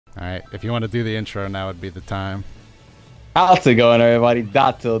Alright, if you want to do the intro, now would be the time. How's it going, everybody?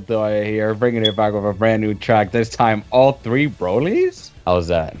 Dotodoya here, bringing it back with a brand new track. This time, all three Brolys? How's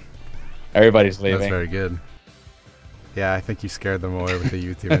that? Everybody's leaving. That's very good. Yeah, I think you scared them away with the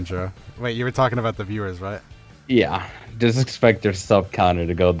YouTube intro. Wait, you were talking about the viewers, right? Yeah, just expect your sub counter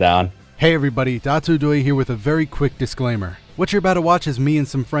to go down. Hey everybody, Dotodoya here with a very quick disclaimer. What you're about to watch is me and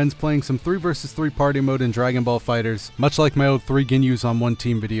some friends playing some 3 vs 3 party mode in Dragonball FighterZ, much like my old 3 Ginyus on 1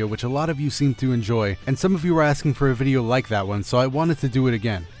 team video, which a lot of you seem to enjoy, and some of you were asking for a video like that one, so I wanted to do it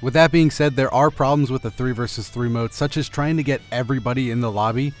again. With that being said, there are problems with the 3 vs 3 mode, such as trying to get everybody in the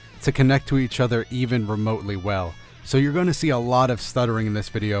lobby to connect to each other even remotely well. So you're going to see a lot of stuttering in this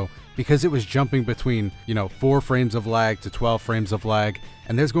video, because it was jumping between, 4 frames of lag to 12 frames of lag,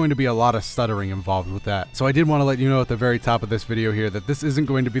 and there's going to be a lot of stuttering involved with that. So I did want to let you know at the very top of this video here that this isn't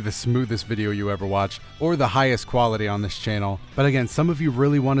going to be the smoothest video you ever watch, or the highest quality on this channel. But again, some of you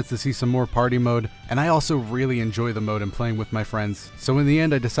really wanted to see some more party mode, and I also really enjoy the mode and playing with my friends. So in the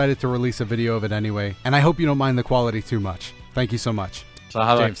end, I decided to release a video of it anyway, and I hope you don't mind the quality too much. Thank you so much. So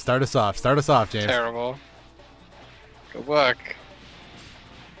how James, start us off. Start us off, James. Terrible. Good luck.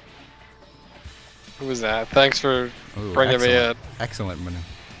 Who was that? Thanks for bringing me in. Excellent, man.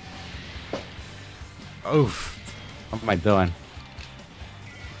 Oof. What am I doing?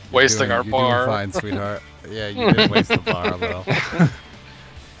 Wasting our you're bar. Doing fine, sweetheart. Yeah, you did waste the bar a little.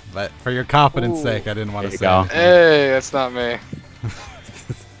 But for your confidence sake, I didn't want to say anything. Hey, that's not me.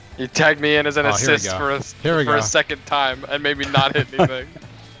 You tagged me in as an assist for a second time and maybe not hit anything.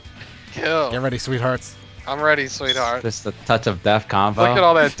 Kill. Get ready, sweethearts. I'm ready, sweetheart. Just a touch of death combo. Look at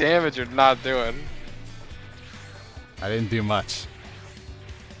all that damage you're not doing. I didn't do much.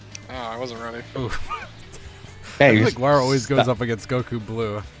 Oh, I wasn't ready. Ooh. Hey, I feel like Guar always goes up against Goku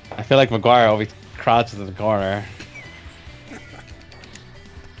Blue. I feel like McGuire always crouches in the corner.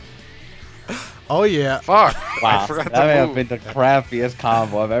 Oh yeah. Fuck. Wow, I forgot that may to have move. been the crappiest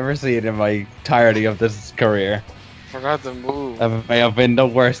combo I've ever seen in my entirety of this career. Forgot to move. That may have been the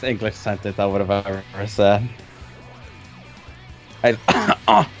worst English sentence I would have ever said. Is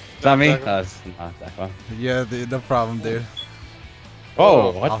that me? No, it's not that one. Yeah, no problem, dude.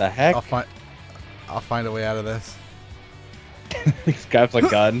 Oh, what the heck? I'll find a way out of this. He grabs a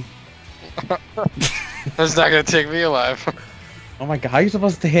gun. That's not gonna take me alive. Oh my god, how are you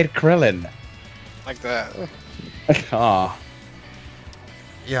supposed to hit Krillin? Like that. Oh.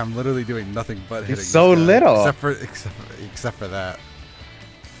 Yeah, I'm literally doing nothing but hitting. He's so this guy, little. Except for that.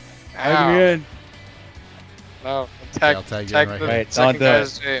 Ow. No, I'll tag you in right here. Wait, second don't guy do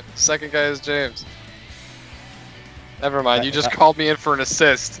is James. Second guy is James. Never mind, you just called me in for an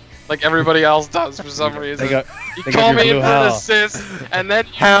assist. Like everybody else does for some reason. You call me in for an assist, and then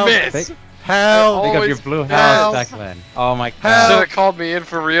you miss. Help! Think of your blue house, Declan. Oh my You should god. have called me in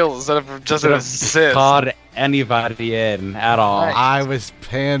for real instead of just an assist. Called anybody in at all. I was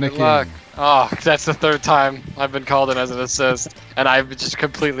Good luck. panicking. Oh, that's the 3rd time I've been called in as an assist, and I've just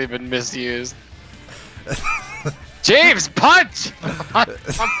completely been misused. James, punch!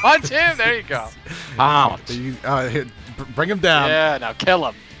 Punch him! There you go. Ouch. Here, bring him down. Yeah, now kill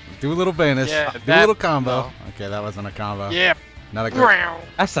him. Do a little vanish. Yeah, Do a little combo. no. Okay, that wasn't a combo. Yeah. Not a good.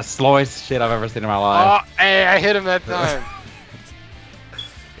 That's the slowest shit I've ever seen in my life. Oh, hey, I hit him that time.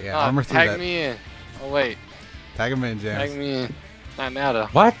 Yeah, armor through tag that. me in. Oh, wait. Tag him in, James. Tag me in. Not now, though.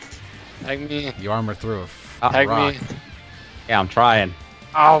 What? Tag me in. You armor through a Tag rock. me in. Yeah, I'm trying.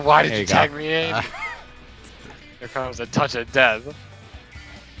 Oh, why did There you you go. tag me in? Here comes a touch of death.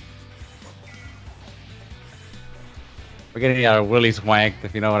 We're getting our willies wanked,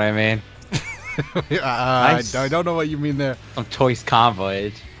 if you know what I mean. Nice. I don't know what you mean there. Some choice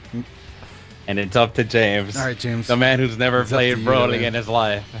combo. And it's up to James. All right, James. The man who's never It's up played to you, Broly man. in his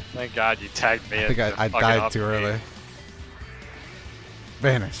life. Thank God you tagged me in. I think I fucking died up too me. early.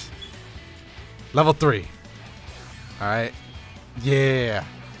 Vanish. Level 3. Alright. Yeah.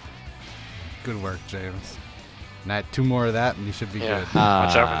 Good work, James. Now 2 more of that and you should be Yeah. good.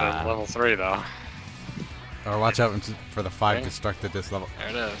 Watch out for the level 3, though. Or watch out for the 5 Okay. destructed this level. There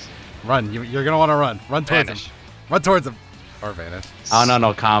it is. Run. You're going to want to run. Run towards Vanish. him. Run towards him. Or vanish. I don't know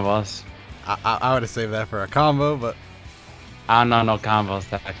no combos. I would have saved that for a combo, but I don't know no combos,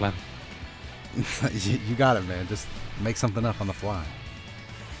 Declan. you got it, man. Just make something up on the fly.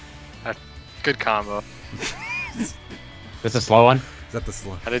 Good combo. This a slow one? Is that the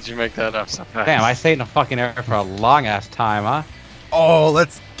slow? How did you make that up so fast? Damn, I stayed in the fucking air for a long ass time, huh? Oh,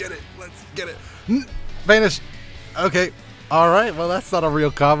 let's get it. Let's get it. Vanish. Okay. All right. Well, that's not a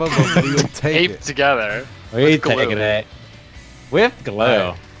real combo, but we'll take Ape it. together. We With glue. taking it. With glue.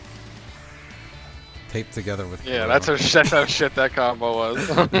 Right. taped together with. Yeah, glue. that's how shit that combo was.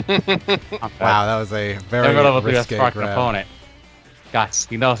 Wow, that was a very risque grab. Opponent. Guys,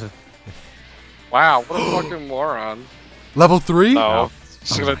 he knows it. Wow, what a fucking moron. Level 3? No.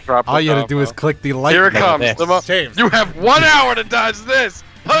 Should have dropped All you had to do is click the light. Here it comes. James. You have 1 hour to dodge this.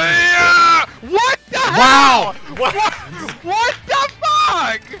 What the hell? What the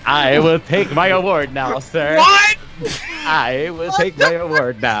fuck? I will take my award now, sir. What? I will take my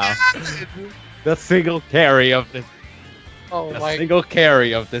award now. The single carry of this. Oh the my single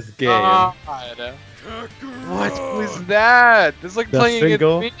carry of this game. God. What was that? It's like The playing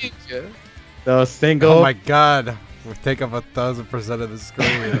single- against me. The single. Oh my god. We take up 1000% of the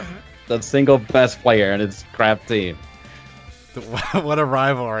screen. The single best player in his crap team. What a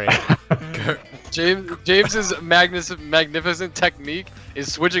rivalry. James's magnificent technique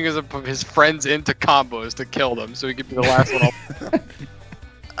is switching his friends into combos to kill them, so he can be the last one.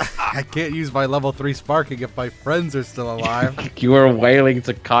 I can't use my level 3 sparking if my friends are still alive. You were wailing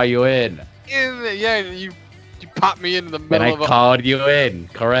to call you in. Yeah, you popped me in the And middle I of called you in. in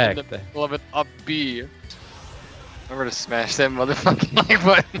Correct. the middle of an up B. Remember to smash that motherfucking like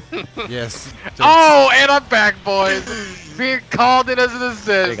button. Yes. Oh, and I'm back, boys. Being called in as an assist.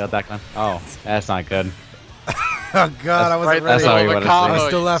 There you go, Declan. Oh, that's not good. Oh god, I wasn't That's ready. all you wanted to say. I was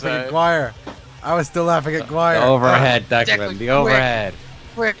still laughing at Guire. I was still laughing at Guire. The overhead, Declan. The overhead.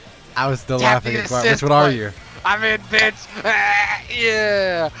 Quick, I was still Tap laughing the at Guire. assist Which one are button. you? I'm in, bitch.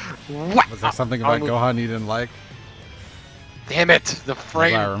 Yeah. What? Was there something about Gohan you didn't like? Damn it, the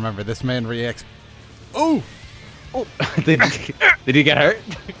frame. I remember this man reacts. Oh! Oh. did you get hurt?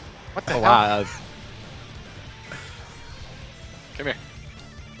 What the Oh hell? wow, that was... Come here.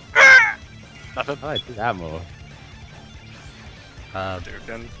 Nothing. How did I do that move?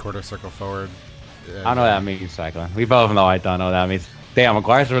 Quarter circle forward. I don't know what that means, Declan. We both know I don't know what that means. Damn,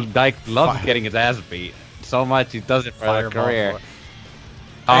 McGuire's loves Fire. getting his ass beat so much he does it for a Fireball career. for it.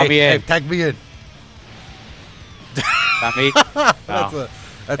 Call Hey, me hey, in. tag me in. Not me.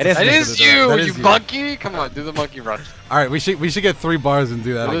 That's It is That is you, That you monkey. Come on, do the monkey rush. All right, we should get 3 bars and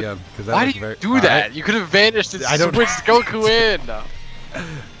do that What? again. Why do you do that? You could have vanished and I don't- switched Goku in.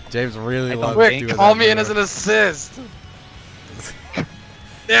 James really loves Quick, doing call that me in maneuver. as an assist.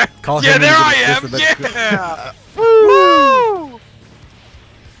 There. Call Yeah, him there in I as am. an assist and then- Yeah. Woo!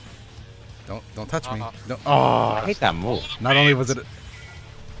 Don't touch me. Uh-huh. No. I Oh, hate that move. not only was it.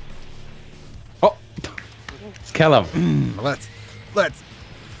 Oh, let's kill him. Let's.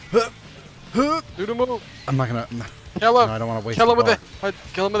 Do the move. I'm not gonna. No, Kill him. I don't want to waste. Kill him the with ball.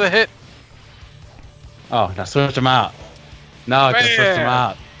 kill him with a hit. Oh, now switch him out. No, just switch him Bam.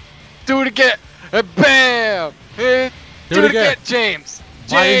 out. Do it again. Bam. Do it again, James.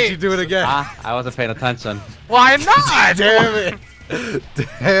 Why didn't you James. do it again? Ah, I wasn't paying attention. Why not? Damn it!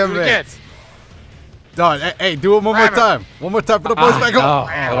 Damn Do it again. it! Done. Hey, do it one more Grab him. time. One more time for the boys back home. No,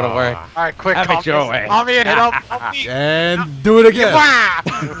 that would have worked. All right, quick. Have it your way. Call me and hit up. Help me. And do it again.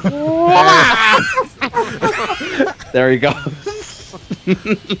 There he goes.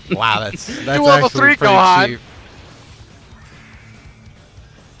 Wow, that's level actually 3, pretty Gohan. cheap.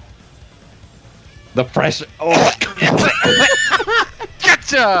 The pressure. Oh.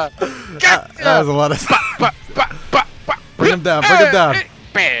 Gotcha. Gotcha. That was a lot of. Ba. Bring him down. Bring him down.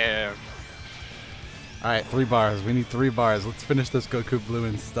 Bam. All right, 3 bars. We need 3 bars. Let's finish this Goku Blue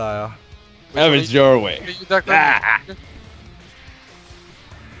in style. Have it your way. You, Declan?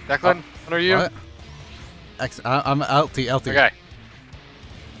 Declan, what are you? What? I'm LT. Okay.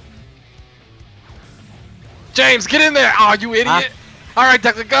 James, get in there! Oh, you idiot! All right,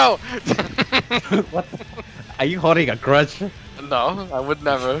 Declan, go! What? Are you holding a grudge? No, I would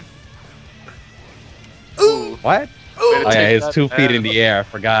never. Ooh. What? Way to Oh yeah, take he's that 2 feet in L. the air. I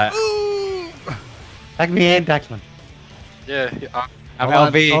forgot. Ooh. Tag me in, Declan. Yeah, I'm Hold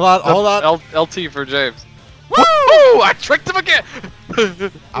on, LB. Hold on. LT for James. Woo! I tricked him again!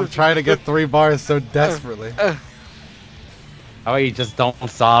 I'm trying to get 3 bars so desperately. How about you just don't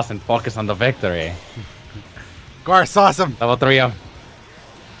sauce and focus on the victory? Guar, sauce him. Level 3 him.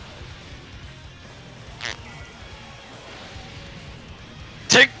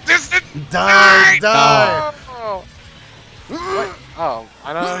 Take this and Die, die. Oh. What? Oh,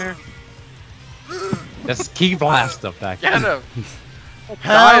 I don't know here. Just keep blast up, Declan. Get him!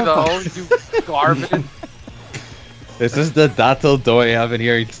 Die Help. though, you garbage. This is the Dotodoya I've been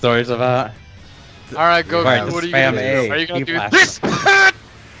hearing stories about. Alright, go. Alright, What are you spam gonna A. do? Are you gonna Keep do blasting. this? Oh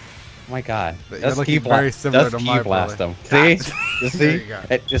my god. You're Just looking keep very blast. similar Just to my keep blast brother. him. See? You see? There you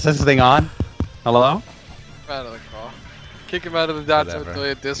go. Is this thing on? Hello? Out of the call. Kick him out of the Whatever.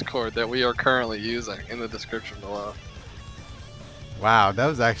 Dotodoya Discord that we are currently using in the description below. Wow, that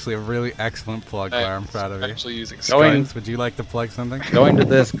was actually a really excellent plug there. I'm proud of you. Actually using Skynes, would you like to plug something? Going to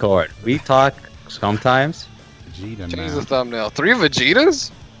Discord. We talk sometimes. Vegeta Change now. the thumbnail. 3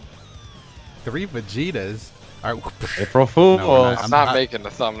 Vegetas? 3 Vegetas? All right. April Fools. No, I'm not making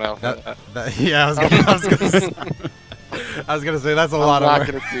the thumbnail. Yeah, I was gonna say that's a lot of work.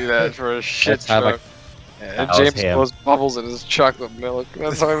 I'm not gonna do that for a shit That's truck. that James was him. blows bubbles in his chocolate milk.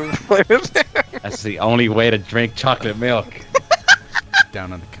 That's why I'm playing with him. That's the only way to drink chocolate milk.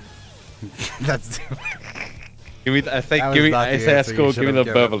 Down on the. That's. Give me. I say. That Give was me. not I the say at answer you school. should Give me have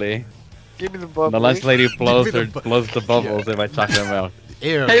the given. bubbly. Give me the bubble. The lunch lady blows me the blows the bubbles in my chocolate milk.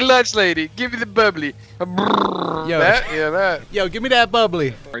 Ew. Hey, lunch lady, give me the bubbly. Yo. That. Yo, give me that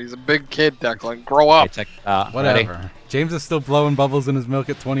bubbly. He's a big kid, Declan. Grow up. Hey, check it out. Whatever. Ready? James is still blowing bubbles in his milk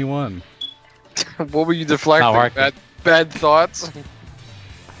at 21. What were you deflecting? working. Bad thoughts?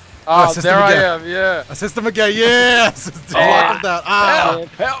 Oh, assist there him I again. am, yeah. Assist him again. Yes. Oh, Down. Ah.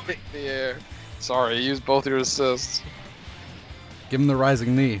 Help me. Yeah. Sorry, you used both your assists. Give him the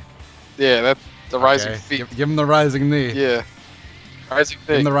rising knee. Yeah, that's the rising Okay. feet. Give him the rising knee. Yeah. Rising Give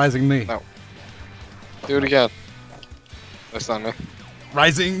him feet. the rising knee. No. Do it again. That's not me.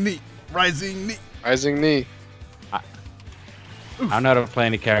 Rising knee. Rising knee. Rising knee. I don't know how to play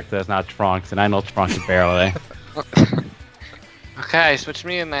any character that's not Trunks, and I know Trunks barely. Okay, switch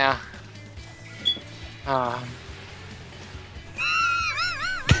me in now.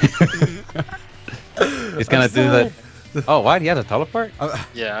 He's gonna do the. Oh, what? He has a teleport?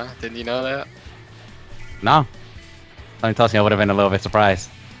 Yeah, didn't you know that? No. Something tells me I would have been a little bit surprised.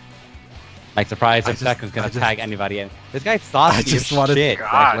 Like surprised if Declan's gonna tag anybody in. This guy's saucy just as wanted- shit.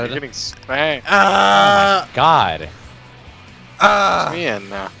 God, Declan. you're getting spanked. God. Switch me in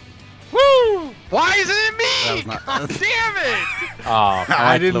now. Woo! Why isn't it That me? was not- God damn it! Oh,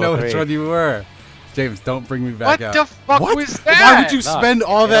 I didn't know which one. one you were. James, don't bring me What back out. the fuck What? was that? Why would you No, spend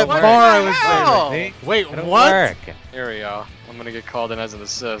all that it'll bar? work. I was hell? saying. Wait, It'll what? work. Here we go. I'm gonna get called in as an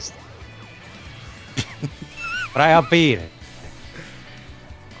assist. But I outbeat it.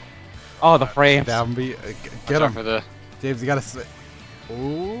 Oh, the frames. Down B. Watch Get out him. for the. James, you gotta.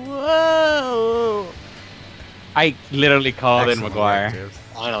 Whoa! I literally called in Excellent McGuire. work, James.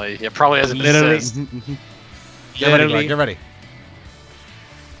 Finally, yeah, probably as an Literally. assist. Get ready, Literally. Greg, get ready.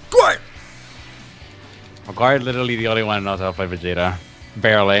 Go! McGuire literally the only one who knows how to play Vegeta.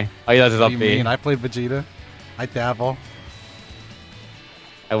 Barely. All he does is What up do you B. mean? I played Vegeta. I dabble.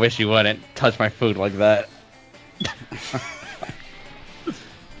 I wish you wouldn't touch my food like that.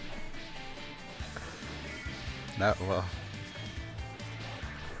 Well.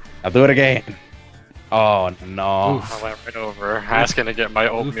 I'll do it again. Oh no. Oof. I went right over, asking to get my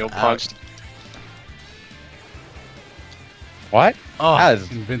oatmeal Oof, ouch. punched. What? Oh, That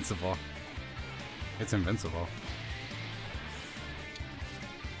is- invincible. It's invincible.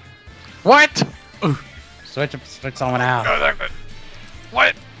 What? Switch someone out.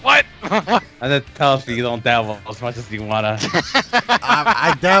 What? What? And then tell us you don't dabble as much as you wanna.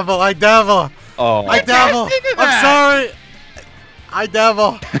 I dabble. I dabble. Oh. I dabble. can't do I'm that. sorry. I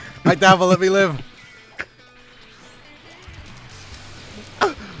dabble. I dabble. Let me live.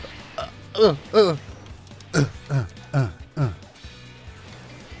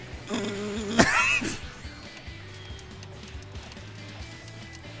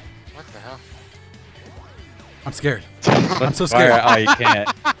 What the hell? I'm scared. I'm so scared. Oh, you can't.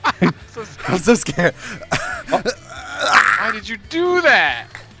 I'm so scared. Why did you do that?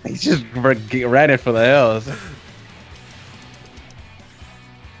 He's just ran it for the hills.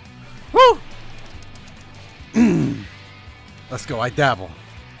 Woo! Let's go. I dabble.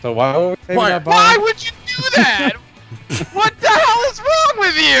 So why would we save Why- that Why bomb? would you do that? What the hell is wrong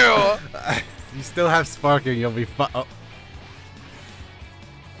with you? You still have sparking. You'll be fine. Oh.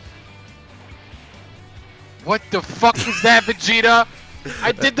 What the fuck was that, Vegeta?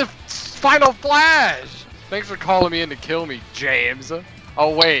 I did the final flash. Thanks for calling me in to kill me, James.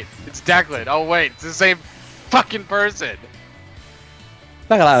 Oh wait, it's Declan. Oh wait, it's the same fucking person.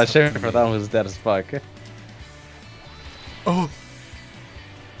 Not a lot of shit for that one who's dead as fuck. Oh.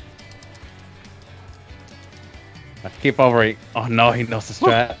 Keep over. Oh no, he knows the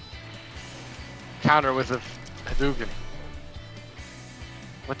strat. Counter with a Hadouken.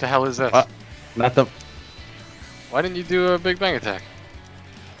 What the hell is this? Not the. Why didn't you do a Big Bang attack?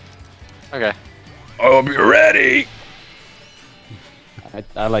 Okay. I'll be ready.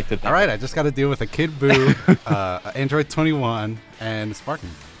 I like to. All right. I just got to deal with a Kid Buu, Android 21, and Sparking.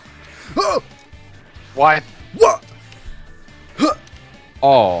 Oh! Why? What?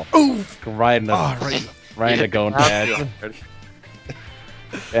 Oh, Oof! right in the Oh, right. right in the going pad.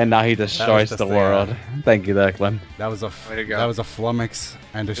 And now he destroys the world. Thank you, Declan. That was a Way to go. that was a flummox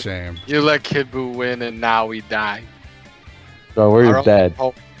and a shame. You let Kid Buu win, and now we die. So we're dead.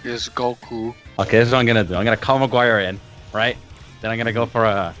 Hope is Goku. Okay, this is what I'm gonna do. I'm gonna call McGuire in, right? Then I'm gonna go for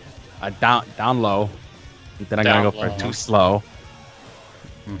a down low. And then I'm gonna go for a too slow.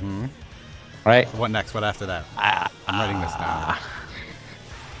 Mm-hmm. Right? What next? What after that? I'm writing this down.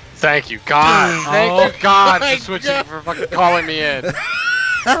 Thank you, God. Thank you, God, for switching for fucking calling me in.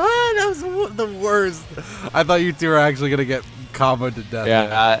 That was the worst. I thought you two were actually gonna get comboed to death.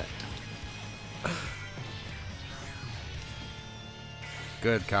 Yeah.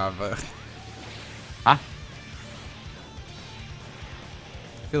 Good combo. Huh? I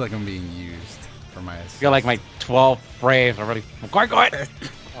feel like I'm being used for my assist. I feel like my 12 frames are really. Go ahead.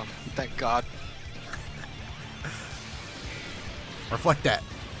 Oh, thank God. Reflect that.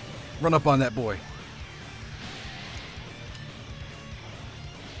 Run up on that boy.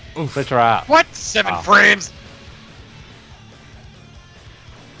 Oof. Switch her out. What? 7 frames?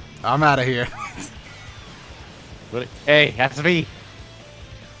 I'm out of here. Hey, has to be.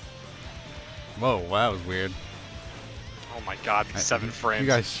 Whoa, that was weird. Oh my God, these 7 frames. You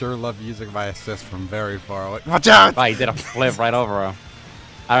guys sure love using my assist from very far away. Watch out! Oh, he did a flip right over him.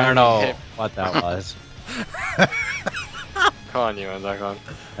 I don't know what that was. Calling you in, Declan.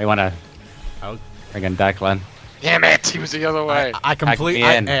 I wanna Oh. bring in Declan. Damn it, he was the other way. I completely,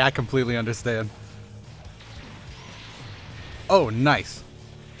 Hack me in. I completely understand. Oh, nice.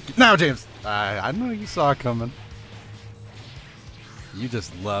 Now, James. I know you saw it coming. You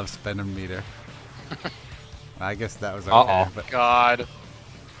just love spending meter. I guess that was okay. Uh-oh. But God.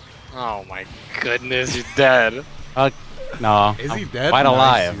 Oh my goodness, you're dead. No. is he I'm dead? Quite Nice.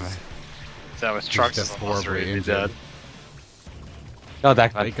 alive. That was He's Trucks just horribly horribly be injured. dead. No,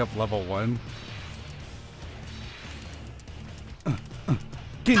 Declan. Wake up level 1.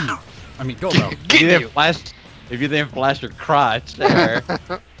 Get you. I mean, go though. If you didn't flash, if you didn't flash your crotch there.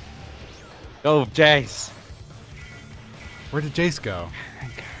 Go, Jace. Where did Jace go?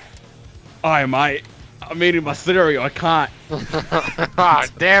 I'm eating my cereal. I can't. Ah,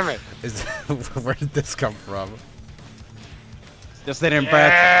 damn it. Is where did this come from? Just sitting in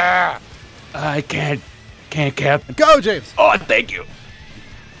breath. Yeah. I can't, Captain. Go, James. Oh, thank you.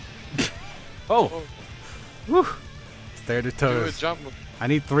 Oh, Woo. Stare to Do a toes. jump. I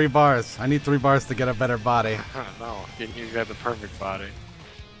need 3 bars. I need 3 bars to get a better body. No, you got the perfect body.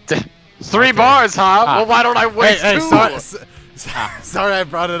 3 bars, huh? Well, why don't I waste 2? Sorry I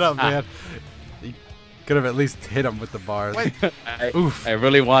brought it up, man. You could have at least hit him with the bars. Oof. I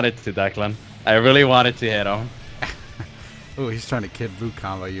really wanted to, Declan. I really wanted to hit him. Ooh, he's trying to Kid Buu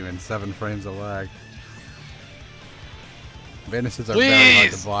combo you in 7 frames of lag. Vanishes are very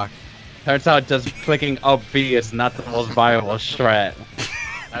hard to block. Turns out just clicking up B is not the most viable strat.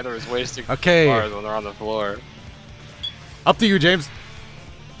 Neither is wasting Okay. bars when they're on the floor. Up to you, James.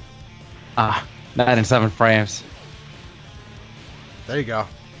 Not in 7 frames. There you go.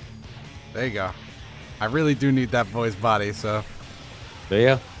 There you go. I really do need that boy's body, so... Do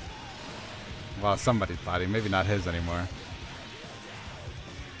you? Well, somebody's body. Maybe not his anymore.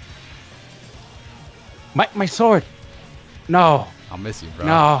 My sword. No. I'll miss you, bro.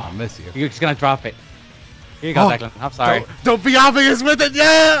 No. I'll miss you. You're just gonna drop it. Here you go, Oh, Declan. I'm sorry. Don't be obvious with it.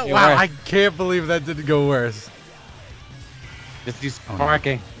 Yeah. You Wow, were. I can't believe that didn't go worse. Just use Oh, no.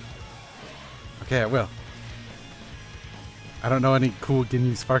 sparking. Okay, I will. I don't know any cool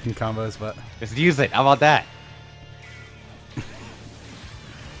Ginyu sparking combos, but Just use it. How about that?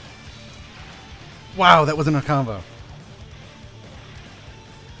 wow, that wasn't a combo.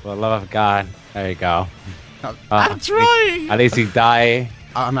 For the love of God. There you go. I'm trying. At least you die.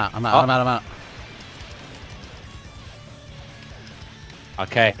 Oh, I'm out. I'm out. Oh. I'm out.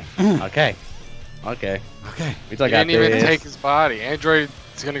 Okay. Okay. Okay. Okay. We He took out didn't even this. take his body. Android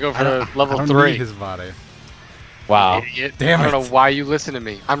is gonna go I for don't, level I don't 3. need his body. Wow. Idiot. Damn I don't it. know why you listen to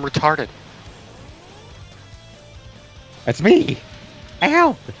me. I'm retarded. That's me.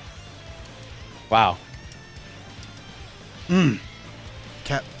 Ow. Wow.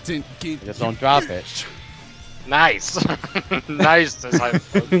 Captain Ginyu. Just don't drop it. Nice. Nice. As I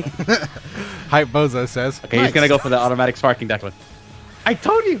Hype Bozo says. Okay, nice. he's gonna go for the automatic sparking, Declan. I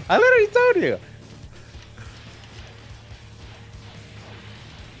told you. I literally told you.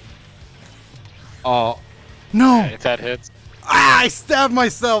 Oh, No. if that hits. I stabbed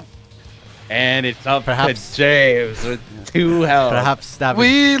myself. and it's up Perhaps- to James with 2 health. Perhaps stabbing.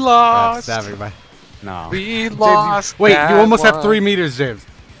 We Perhaps lost. stabbing my. No. We James, lost. wait, you that almost have one. 3 meters, James.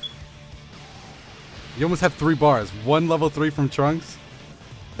 You almost have 3 bars. 1 level 3 from Trunks.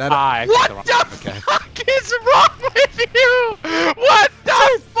 That. I What clicked the the wrong- Okay. fuck is wrong with you? What the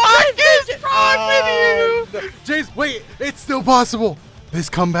with you. No. James, wait, it's still possible. This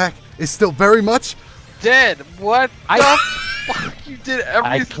comeback is still very much Dead. What the fuck? You did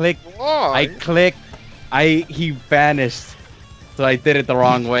everything wrong. I clicked. He vanished. So I did it the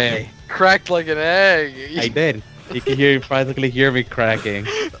wrong way. Cracked like an egg. I did. You can practically hear me cracking.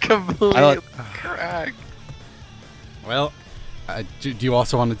 Completely cracked. Well, do you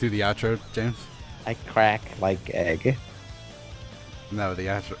also want to do the outro, James? I crack like egg. No, the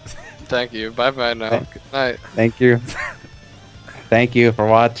outro. Thank you. Bye bye now. Good night. Thank you. Thank you for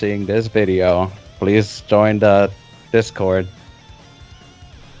watching this video. Please join the Discord.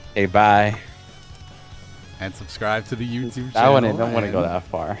 Okay, bye. And subscribe to the YouTube channel. I don't want to go that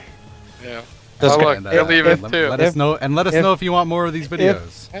far. Yeah. Just Oh, look, I'll leave it too. Let us know, and let us know if you want more of these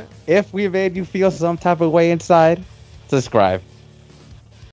videos. If we made you feel some type of way inside, subscribe.